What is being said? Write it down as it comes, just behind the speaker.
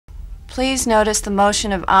Please notice the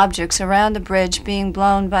motion of objects around the bridge being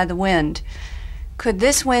blown by the wind. Could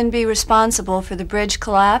this wind be responsible for the bridge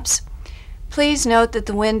collapse? Please note that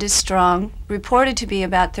the wind is strong, reported to be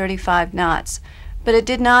about 35 knots, but it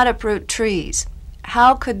did not uproot trees.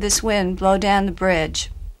 How could this wind blow down the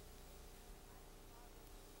bridge?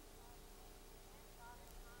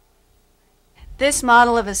 This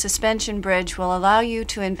model of a suspension bridge will allow you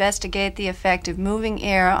to investigate the effect of moving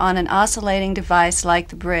air on an oscillating device like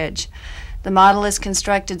the bridge. The model is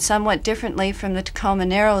constructed somewhat differently from the Tacoma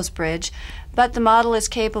Narrows Bridge, but the model is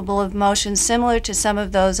capable of motion similar to some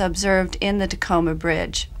of those observed in the Tacoma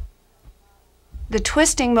Bridge. The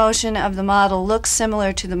twisting motion of the model looks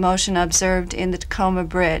similar to the motion observed in the Tacoma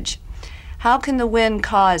Bridge. How can the wind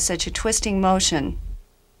cause such a twisting motion?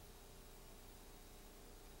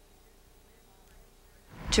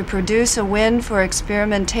 To produce a wind for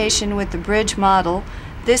experimentation with the bridge model,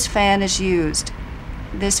 this fan is used.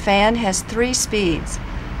 This fan has 3 speeds: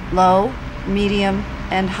 low, medium,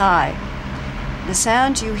 and high. The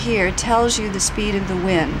sound you hear tells you the speed of the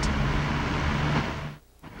wind.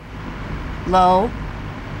 Low,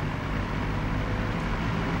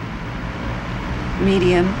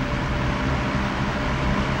 medium,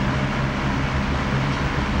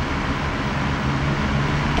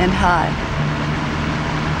 and high.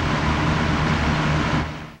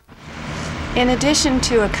 In addition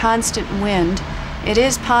to a constant wind, it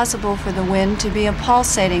is possible for the wind to be a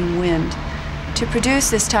pulsating wind. To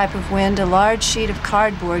produce this type of wind, a large sheet of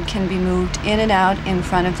cardboard can be moved in and out in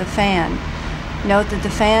front of the fan. Note that the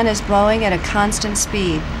fan is blowing at a constant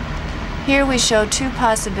speed. Here we show 2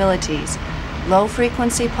 possibilities: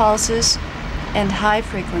 low-frequency pulses and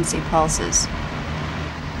high-frequency pulses.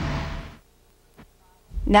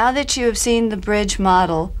 Now that you have seen the bridge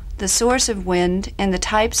model, the source of wind, and the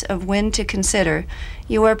types of wind to consider,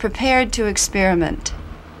 you are prepared to experiment.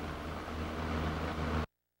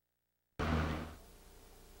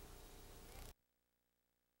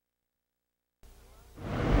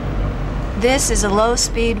 This is a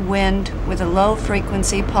low-speed wind with a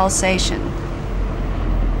low-frequency pulsation.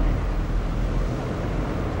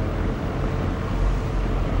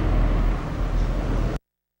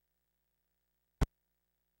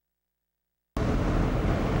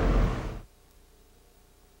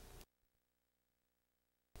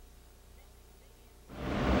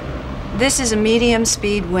 This is a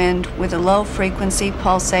medium-speed wind with a low-frequency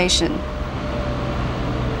pulsation.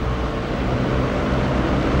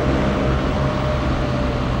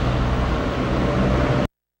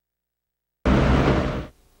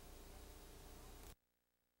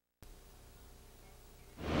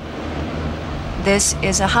 This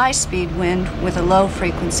is a high-speed wind with a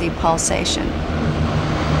low-frequency pulsation.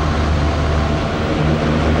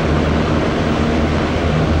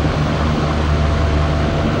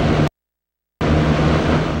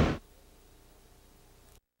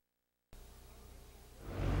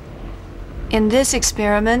 In this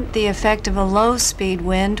experiment, the effect of a low-speed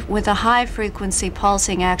wind with a high-frequency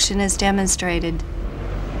pulsing action is demonstrated.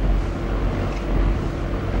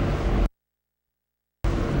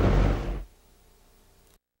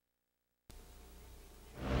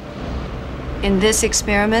 In this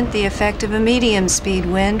experiment, the effect of a medium-speed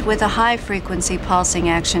wind with a high-frequency pulsing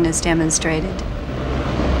action is demonstrated.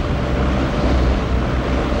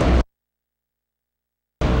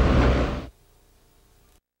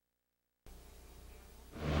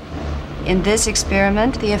 In this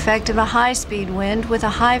experiment, the effect of a high-speed wind with a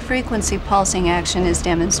high-frequency pulsing action is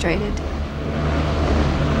demonstrated.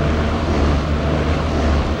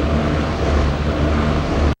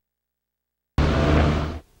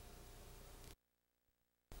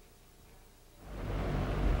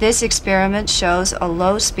 This experiment shows a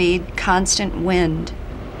low-speed, constant wind.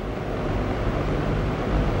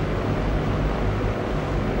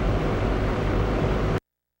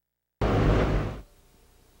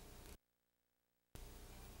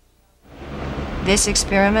 This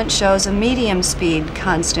experiment shows a medium-speed,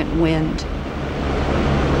 constant wind.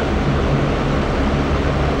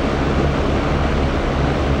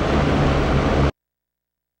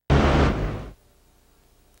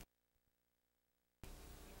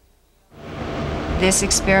 This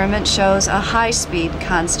experiment shows a high-speed,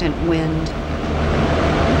 constant wind.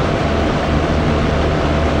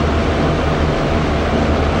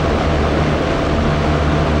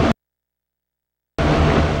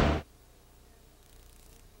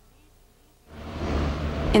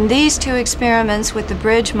 In these 2 experiments with the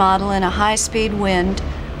bridge model and a high-speed wind,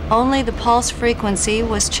 only the pulse frequency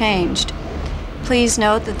was changed. Please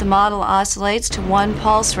note that the model oscillates to 1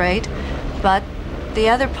 pulse rate, but the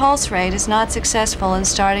other pulse rate is not successful in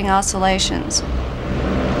starting oscillations.